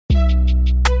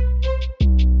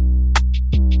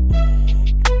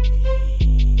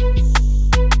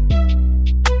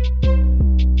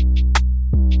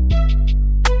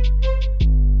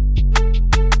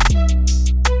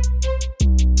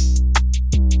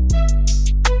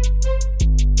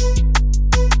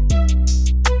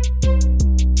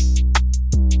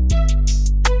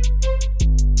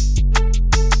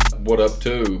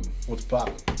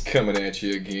coming at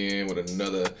you again with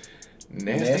another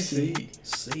nasty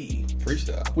C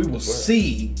freestyle. We will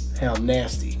see how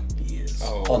nasty he is.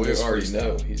 Oh, we already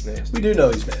know he's nasty. We do know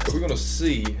he's nasty. But we're gonna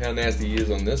see how nasty he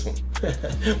is on this one.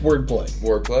 Wordplay.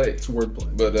 Wordplay. It's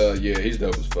wordplay. But yeah, he's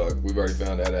dope as fuck. We've already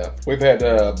found that out. We've had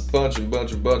a bunch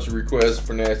of requests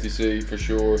for Nasty C for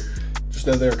sure. Just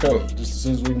know they're coming, just as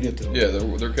soon as we can get to them. Yeah,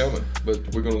 they're coming.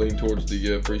 But we're going to lean towards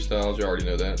the freestyles. You already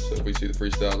know that. So if we see the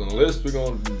freestyles on the list, we're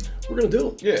going to do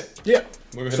them. Yeah. Yeah.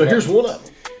 So here's one of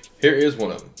them. Here is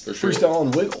one of them, for sure. Freestyle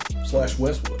on Wiggle /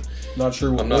 Westwood. Not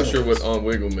sure what I'm not sure what on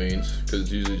Wiggle means, because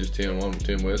it's usually just Tim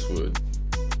Westwood.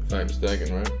 If I'm not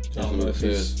mistaken, right? That's what it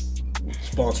says.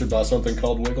 Sponsored by something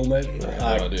called Wiggle, maybe? I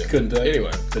have no idea. Couldn't tell you.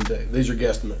 Anyway. Couldn't tell you. These are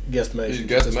guesstimations. These are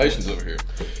guesstimations over here.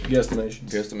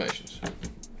 Guesstimations.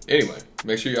 Anyway,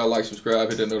 make sure y'all like, subscribe,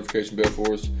 hit that notification bell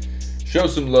for us. Show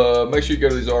some love. Make sure you go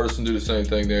to these artists and do the same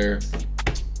thing there.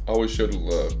 Always show the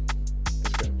love.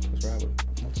 Let's go. Let's ride with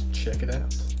it. Let's check it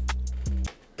out.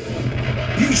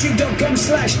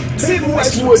 YouTube.com/Tim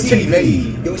Westwood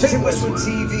TV. Yo, it's Tim Westwood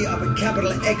TV up in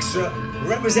capital extra,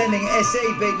 representing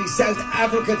SA, baby, South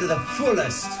Africa to the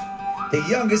fullest. The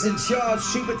youngest in charge,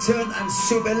 super turn and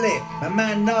super lit. My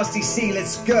man Nasty C,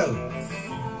 let's go.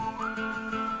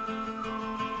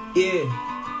 Yeah.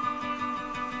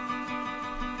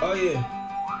 Oh yeah.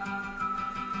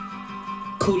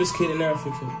 Coolest kid in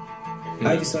Africa.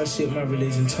 I just start shit my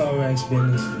religion, Thorax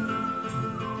business.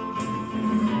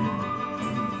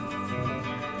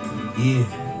 Yeah.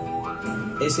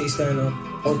 SA stand up,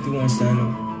 OP1 stand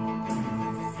up.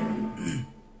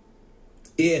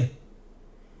 Yeah.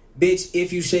 Bitch,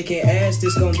 if you shaking ass,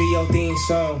 this gon' be your theme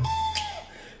song.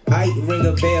 I ring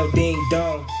a bell, ding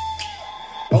dong.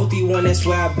 OP1, that's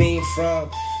where I been from.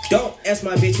 Don't ask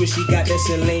my bitch where she got that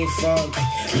saline from.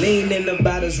 Lean in the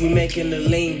bottles, we making the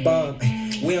lean bomb.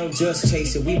 We don't just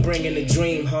chase it, we bringing the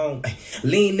dream home.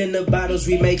 Lean in the bottles,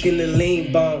 we making the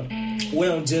lean bomb. We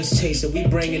don't just chase it, we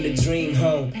bringing the dream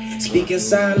home. Speaking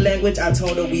sign language, I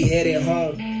told her we headed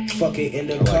home. Fuck it in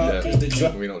the car, cause the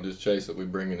drop. We don't just chase it, we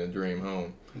bringing the dream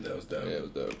home. That was dope. Yeah, it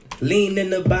was dope. Lean in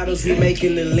the bottles, we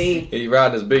making the lean. He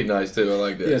riding his beat nice too, I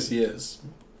like that. Yes, he is.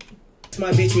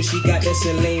 My bitch where she got that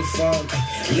saline from.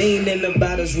 Lean in the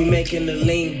bottles, we making the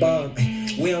lean bomb.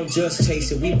 We don't just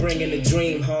chase it, we bringing the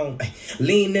dream home.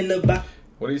 Lean in the bottle.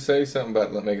 What do you say? Something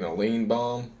about making a lean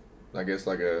bomb? I guess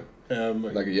like a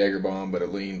Jaeger bomb, but a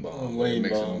lean bomb. A lean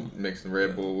bomb. Mixing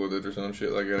Red Bull with it or some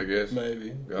shit like that, I guess.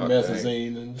 Maybe. God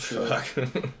Methazine and shit.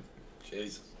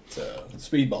 Jesus.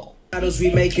 Speedball. Bottles, we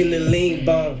making the lean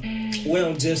bomb. We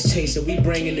don't just chase it, we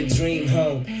bringing the dream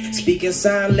home. Speaking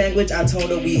sign language, I told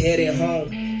her we headed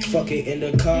home. Fuck it in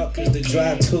the car, cause the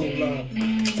drive too long.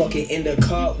 Fuck it in the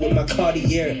car with my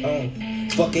Cartier on.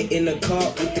 Fuck it in the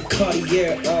car with the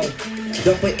Cartier on.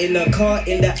 Dump it in the car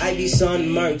in the Ivy Sun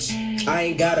merch. I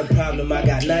ain't got a problem, I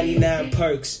got 99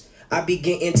 perks. I be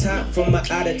getting top from my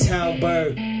out-of-town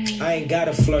bird. I ain't got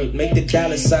a flirt, make the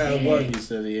dollar sign work. He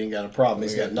said he ain't got a problem.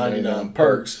 He's got 99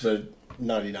 perks, but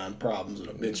 99 problems and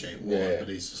a bitch ain't one. Yeah. But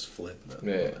he's just flipping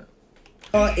it.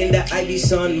 Yeah. In the Ivy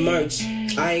Sun merch.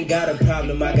 I ain't got a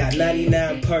problem, I got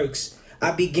 99 perks.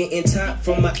 I be getting top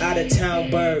from my out-of-town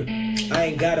bird. I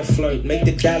ain't got a flirt, make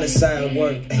the dollar sign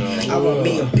work. I want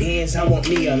me a Benz, I want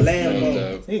me a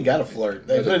Lambo. He ain't got a flirt.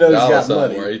 They know he's got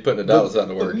money. He's putting the dollar sign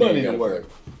to work. Money to work.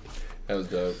 That was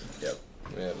dope. Yep.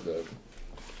 Yeah, that was dope.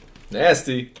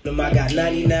 Nasty. I got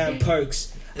 99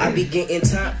 perks. I be getting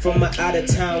top from my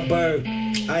out-of-town bird.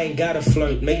 I ain't got a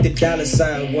flirt, make the dollar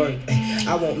sign work.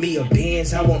 I want me a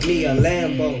Benz, I want me a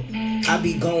Lambo. I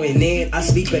be going in, I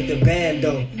sleep at the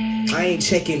bando. I ain't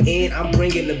checking in, I'm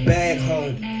bringing the bag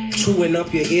home. Chewing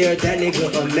up your ear, that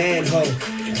nigga a manhole.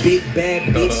 Big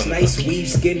bad bitch, nice weave,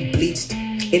 skin bleached.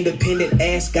 Independent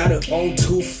ass, got her own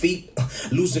 2 feet.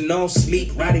 Losing all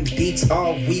sleep, riding beats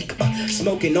all week.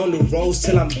 Smoking on the roads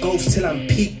till I'm ghost, till I'm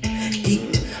peaked.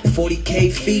 Geeked,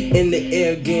 40K feet in the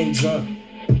air, getting drunk.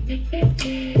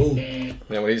 Ooh.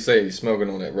 Now, when he say he's smoking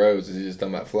on that rose, is he just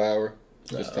talking about flower?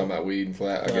 Just talking about weed and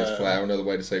flower. I guess flower, another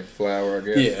way to say flower, I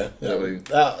guess. Yeah.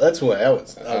 That's what I would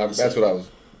say.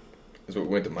 That's what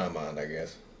went to my mind, I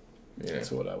guess. Yeah.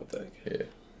 That's what I would think. Yeah,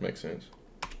 makes sense.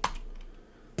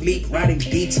 Sleep, riding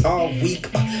beats all week.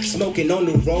 Smoking on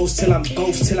the roads till I'm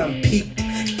ghost, till I'm peaked.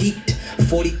 Geeked,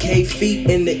 40K feet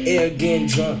in the air, getting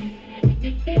drunk.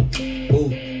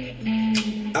 Ooh.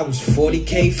 I was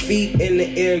 40K feet in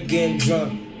the air, getting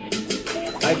drunk.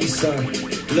 Ivy Sun,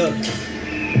 look.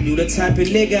 You the type of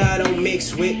nigga I don't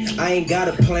mix with. I ain't got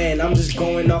a plan, I'm just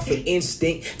going off of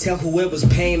instinct. Tell whoever's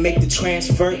paying, make the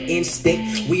transfer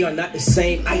instinct. We are not the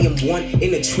same, I am one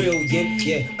in a trillion.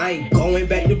 Yeah, I ain't going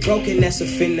back to broken, that's a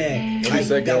finesse. What he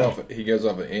said, he goes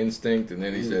off of instinct, and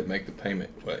then he said make the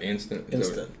payment. What, instant?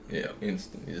 Yeah,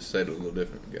 instant. He just said it a little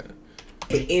different. Got it.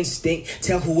 For instinct,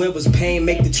 tell whoever's paying,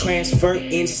 make the transfer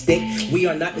instinct. We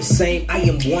are not the same, I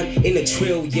am one in a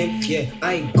trillion. Yeah,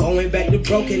 I ain't going back to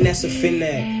broken, that's a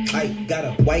finesse. I got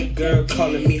a white girl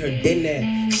calling me her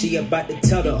dinner. She about to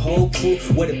tell the whole crew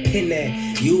where the pin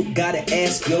at. You gotta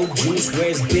ask your juice where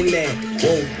it's been at.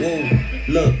 Whoa, whoa,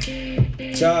 look,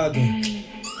 jogging.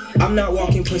 I'm not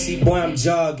walking pussy, boy, I'm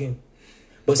jogging.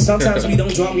 But sometimes we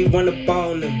don't jog, we run up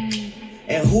on them.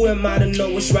 And who am I to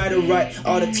know what's right or right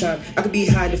all the time? I could be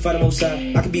high and defy the most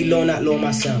high. I could be low, not low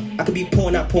my sound. I could be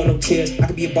poor, not pour no tears. I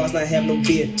could be a boss, not have no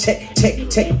beard. Check, check,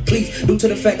 check, please. Due to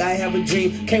the fact I have a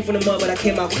dream. Came from the mud, but I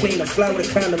came out clean. I fly with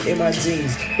a condom in my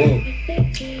jeans. Whoa.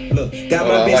 Look, got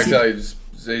my I like how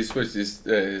he switched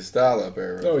his style up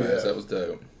there. Oh, yeah. That was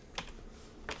dope.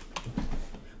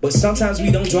 But sometimes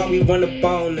we don't draw, we run up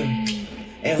on them.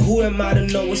 And who am I to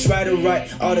know what's right or right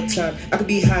all the time? I could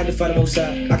be high and defy the most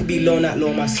high. I could be low, not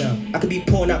low my sound. I could be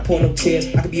poor, not pour no tears.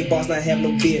 I could be a boss, not have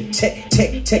no beard. Check,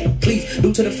 check, check, please.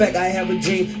 Due to the fact I have a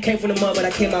dream. Came from the mud, but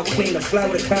I came out clean. I fly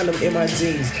with a condom in my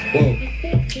jeans. Whoa.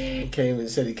 He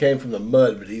said he came from the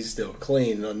mud, but he's still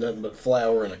clean. Nothing but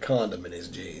flour and a condom in his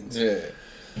jeans. Yeah.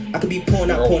 I could be poor,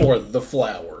 not poor. Or the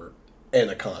flour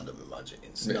and a condom in my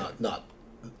jeans. Yeah. Not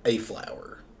a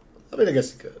flour. I mean, I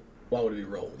guess he could. Why would he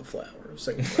roll with a flower?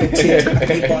 I could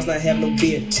be boss, not have no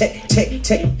beard. Check, check,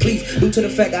 check, please. Due to the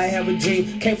fact I have a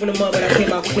dream. Came from the mud, but I came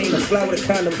out clean. I fly with a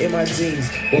condom in my jeans.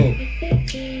 Whoa.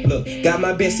 Look, got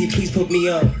my bestie, please put me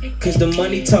on. Cause the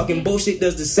money talking bullshit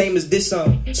does the same as this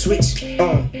song. Switch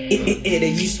on. They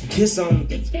used to kiss on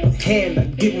hand, I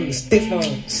give him the stiff on.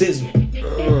 Sizzle.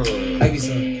 I be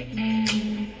some.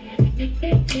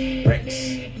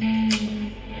 Ranks.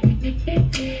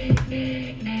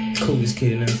 Coolest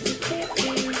kid in there.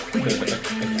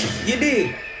 You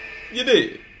did. You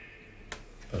did.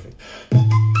 Perfect.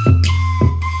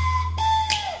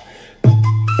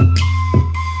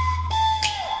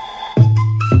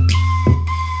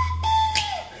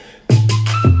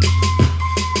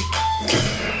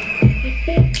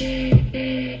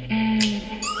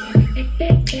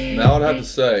 Now I'd have to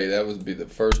say that would be the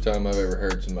first time I've ever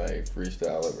heard somebody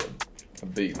freestyle over a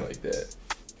beat like that.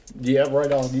 Yeah,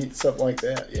 right on something like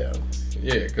that. Yeah.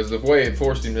 Yeah, because the way it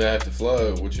forced him to have to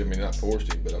flow, which I mean, not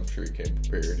forced him, but I'm sure he came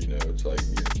prepared. You know, it's like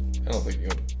I don't think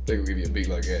they will give you a beat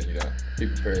like that. You know, be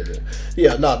prepared to.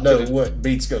 Yeah, not know what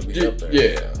beat's gonna be up there.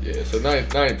 Yeah. So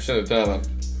 90% of the time,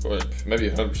 or maybe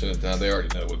 100% of the time, they already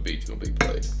know what beat's gonna be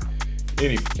played.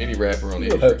 Any rapper on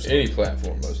any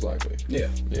platform, most likely. Yeah.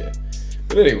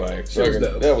 But anyway,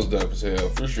 that was dope as hell,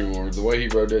 for sure. The way he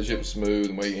wrote that shit was smooth.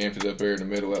 The way he amped it up there in the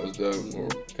middle, that was dope. Or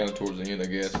kind of towards the end, I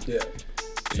guess. Yeah.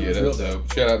 Yeah, that was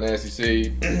dope. Shout out Nasty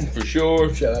C, for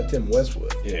sure. Shout out Tim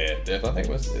Westwood. Yeah, definitely.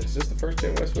 I think is this the first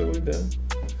Tim Westwood we've done?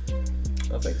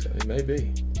 I think so. It may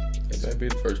be. It may be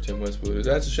the first Tim Westwood.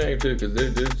 That's a shame, too, because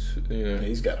dude's, you know.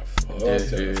 He's got a fuck ton of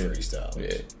freestyle.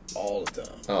 Yeah. All the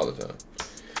time. All the time.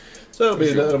 So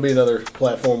that'll be another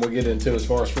platform we'll get into as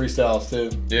far as freestyles too.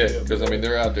 Yeah, because I mean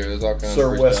they're out there. There's all kinds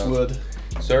Sir of freestyles. Westwood.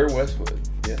 Sir Westwood.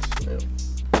 Yes. Yeah.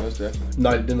 Most definitely.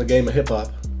 Knighted in the game of hip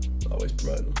hop. Always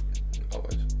promoting them.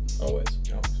 Always.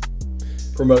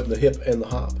 Promoting the hip and the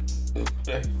hop.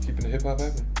 Hey, keeping the hip hop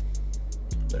happening.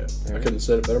 Yeah. I couldn't have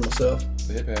said it better myself.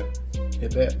 The hip hop.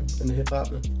 Hip hop and the hip hop.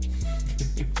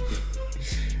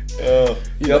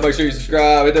 Y'all make sure you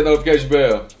subscribe, hit that notification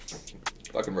bell.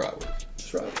 Fucking right with us.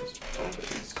 That's right.